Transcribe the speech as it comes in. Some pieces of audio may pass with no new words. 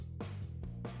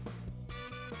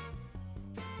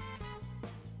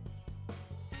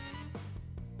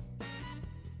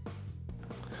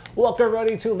Welcome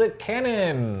everybody to Lit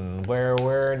Cannon, where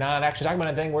we're not actually talking about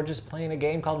anything, we're just playing a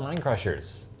game called Mind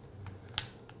Crushers.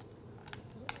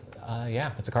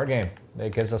 Yeah, it's a card game.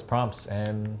 It gives us prompts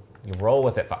and you roll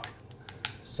with it, fuck.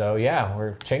 So yeah,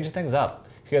 we're changing things up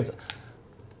because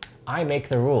I make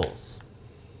the rules.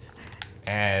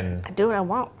 And I do what I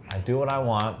want. I do what I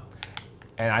want.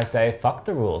 And I say, fuck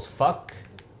the rules. Fuck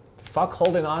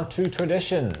holding on to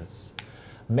traditions.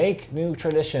 Make new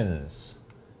traditions.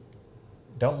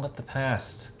 Don't let the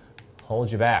past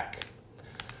hold you back.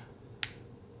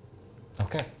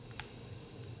 Okay.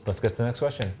 Let's get to the next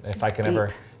question. If I can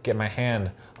ever get my hand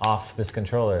off this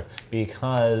controller,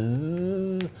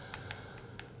 because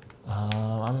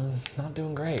I'm not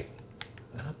doing great.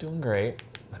 Not doing great.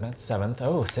 I'm at 7th.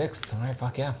 Oh, 6th. All right,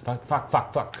 fuck yeah.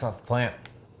 Fuck, plant.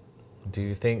 Do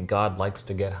you think God likes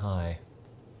to get high?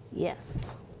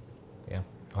 Yes. Yeah.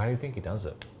 Why do you think he does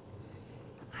it?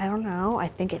 I don't know. I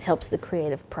think it helps the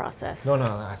creative process. No,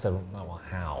 I said, well,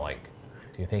 how? Like,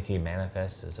 do you think he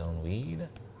manifests his own weed?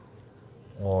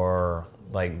 Or,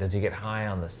 like, does he get high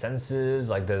on the senses?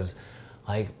 Like,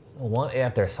 what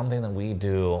if there's something that we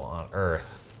do on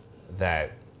Earth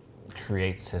that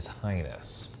creates his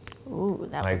highness? Ooh,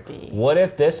 that would be... What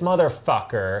if this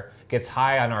motherfucker gets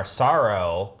high on our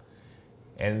sorrow,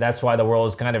 and that's why the world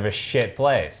is kind of a shit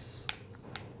place?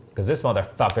 Because this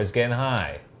motherfucker's getting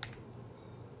high.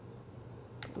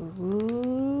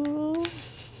 Ooh.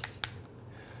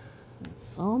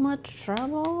 So much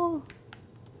trouble.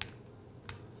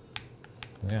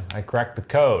 Yeah, I cracked the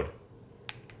code.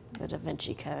 The Da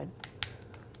Vinci Code.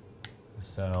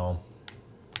 So,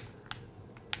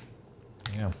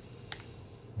 yeah.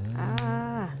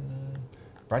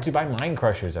 Brought to you by Mind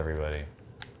Crushers, everybody.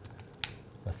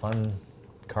 A fun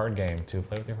card game to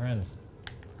play with your friends.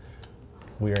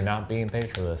 We are not being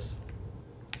paid for this.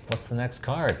 What's the next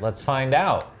card? Let's find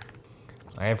out.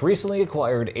 I have recently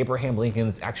acquired Abraham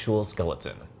Lincoln's actual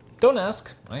skeleton. Don't ask,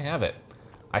 I have it.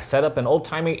 I set up an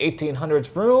old-timey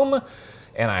 1800s room,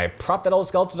 and I propped that old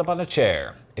skeleton up on a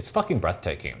chair. It's fucking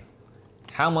breathtaking.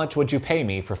 How much would you pay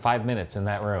me for 5 minutes in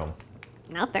that room?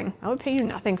 Nothing. I would pay you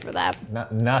nothing for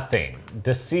that. Nothing.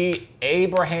 To see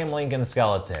Abraham Lincoln's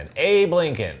skeleton. Abe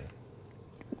Lincoln.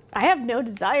 I have no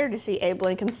desire to see Abe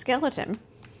Lincoln's skeleton.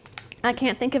 I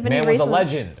can't think of any Man reason. was a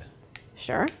legend.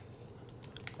 Sure.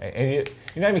 And you're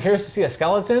not even curious to see a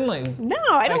skeleton? Like, no,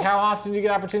 I don't. Like, how often do you get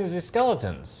opportunities to see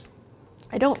skeletons?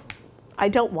 I don't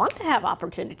want to have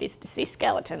opportunities to see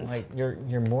skeletons. Like,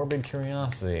 your morbid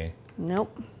curiosity.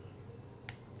 Nope.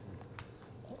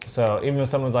 So even if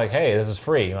someone's like, hey, this is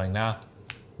free, you're like, nah.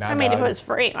 I mean, if it was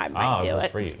free, I might do it. If it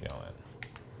was free, you'd do it.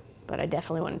 But I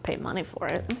definitely wouldn't pay money for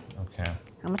it. Okay.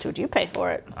 How much would you pay for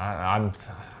it? I don't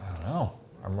know.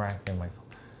 I'm racking man,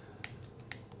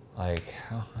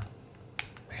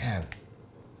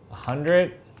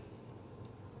 100?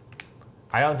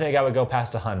 I don't think I would go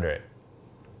past 100.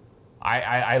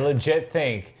 I legit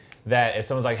think that if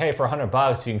someone's like, hey, for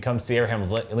 $100 you can come see Abraham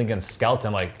Lincoln's skeleton,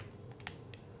 I'm like,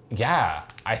 yeah,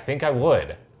 I think I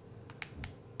would.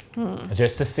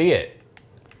 Just to see it.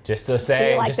 Just to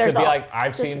say, just to be like,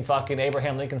 I've seen fucking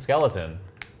Abraham Lincoln's skeleton.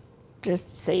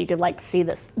 Just so you could like see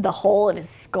the hole in his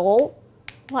skull?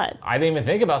 What? I didn't even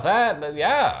think about that, but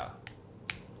yeah.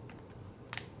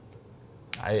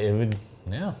 It would,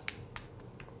 yeah.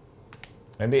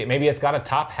 Maybe it's got a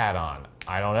top hat on.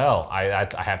 I don't know. I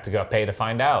have to go pay to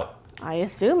find out. I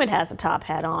assume it has a top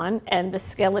hat on, and the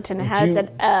skeleton has an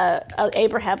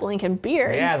Abraham Lincoln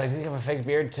beard. Yeah, it's like, do you have a fake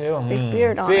beard too? Big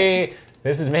beard on it. See,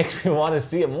 this makes me want to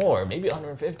see it more. Maybe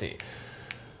 150.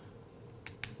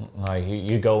 Like,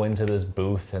 you go into this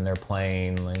booth and they're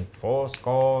playing like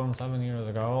 407 years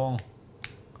ago.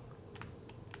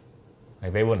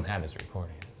 Like, they wouldn't have this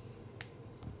recording.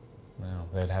 No,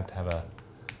 they'd have to have a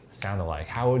sound alike.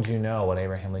 How would you know what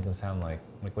Abraham Lincoln sounded like?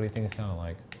 Like, what do you think it sounded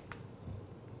like?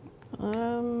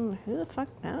 Who the fuck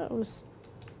knows?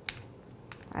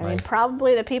 I mean,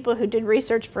 probably the people who did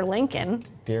research for Lincoln.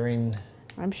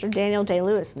 I'm sure Daniel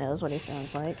Day-Lewis knows what he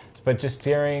sounds like. But just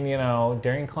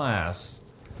during class,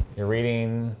 you're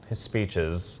reading his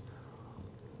speeches.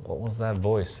 What was that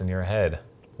voice in your head?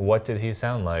 What did he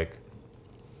sound like?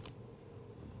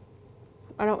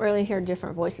 I don't really hear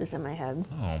different voices in my head.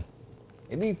 Oh.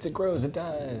 It eats, it grows, it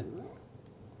dies.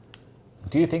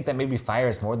 Do you think that maybe fire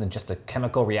is more than just a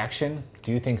chemical reaction?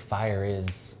 Do you think fire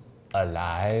is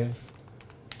alive?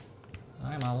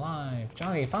 I'm alive.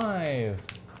 Johnny 5.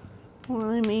 Well,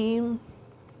 I mean...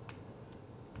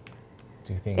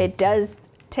 Do you think it does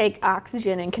take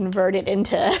oxygen and convert it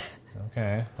into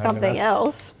something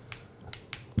else.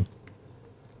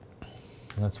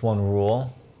 That's one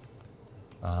rule.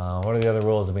 What are the other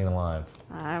rules of being alive?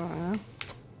 I don't know.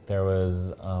 There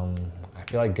was, I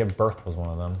feel like give birth was one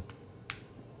of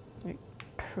them.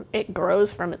 It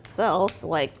grows from itself, so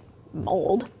like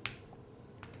mold.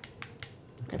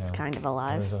 Okay. It's kind of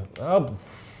alive. Oh,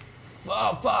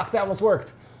 fuck, that almost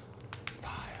worked.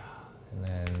 Fire. And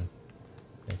then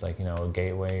it's like, you know, a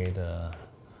gateway to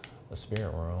the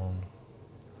spirit world.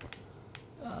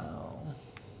 Oh.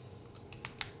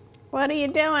 What are you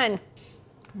doing?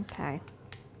 Okay.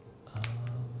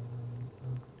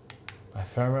 I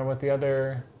can't remember what the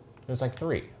other, there's like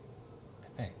 3,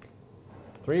 I think.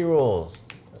 3 rules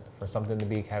for something to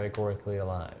be categorically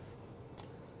alive.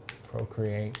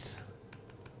 Procreate.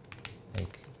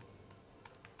 Like,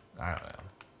 I don't know.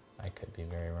 I could be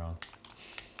very wrong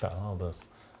about all this.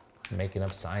 Making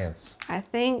up science. I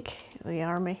think we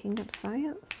are making up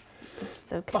science.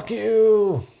 It's okay. Fuck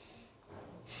you!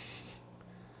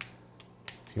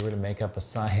 If you were to make up a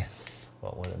science,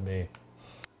 what would it be?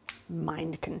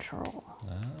 Mind control.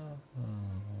 Oh.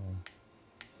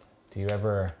 Do you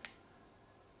ever,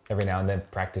 every now and then,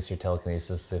 practice your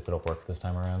telekinesis, see if it'll work this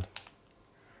time around?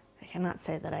 I cannot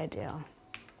say that I do.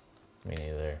 Me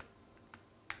neither.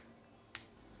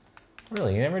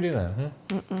 Really, you never do that, huh?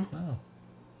 Mm-mm. Oh.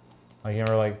 Like you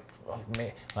never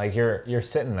like you're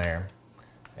sitting there,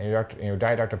 and your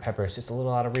Diet Dr. Pepper is just a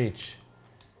little out of reach.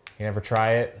 You never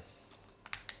try it.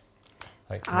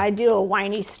 Like I do a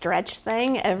whiny stretch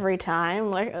thing every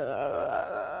time, like.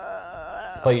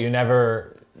 But you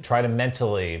never try to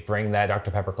mentally bring that Dr.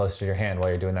 Pepper close to your hand while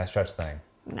you're doing that stretch thing.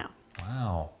 No.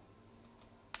 Wow.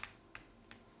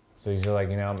 So you're like,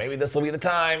 you know, maybe this will be the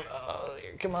time. Oh,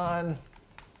 come on.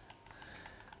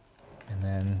 And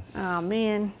then. Oh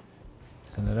man.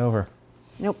 Send it over.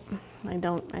 Nope. I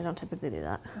don't typically do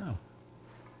that. Oh.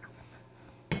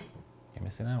 You're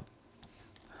missing out.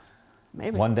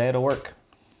 Maybe. One day it'll work.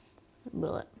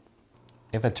 Will it?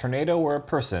 If a tornado were a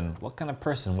person, what kind of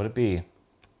person would it be?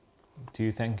 Do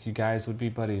you think you guys would be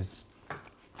buddies?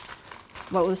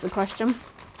 What was the question?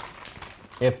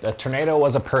 If a tornado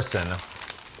was a person,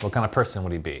 what kind of person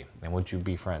would he be? And would you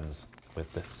be friends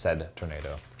with the said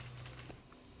tornado?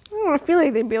 I feel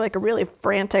like they'd be like a really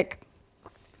frantic,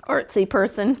 artsy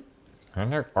person.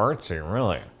 And they're artsy,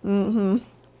 really. Mm-hmm.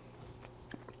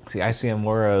 See, I see him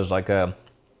more as like a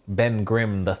Ben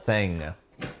Grimm the Thing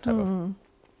type of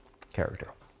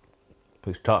character.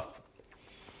 He's tough.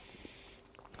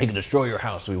 He can destroy your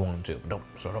house if he wanted to, but don't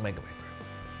make him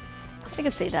angry. I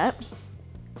could see that.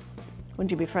 Would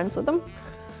you be friends with them?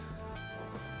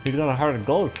 He's got a heart of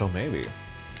gold, so maybe.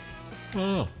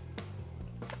 Oh.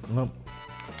 Nope.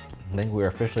 I think we are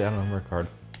officially on a record.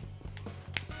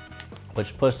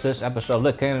 Which puts this episode of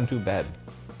Lit Canon to bed.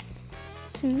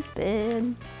 To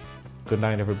bed. Good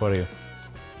night, everybody.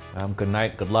 Good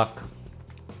night, good luck.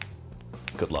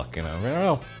 Good luck, you know. I don't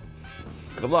know.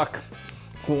 Good luck.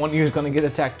 One of you is going to get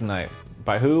attacked tonight.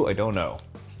 By who? I don't know.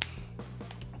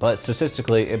 But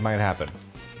statistically, it might happen.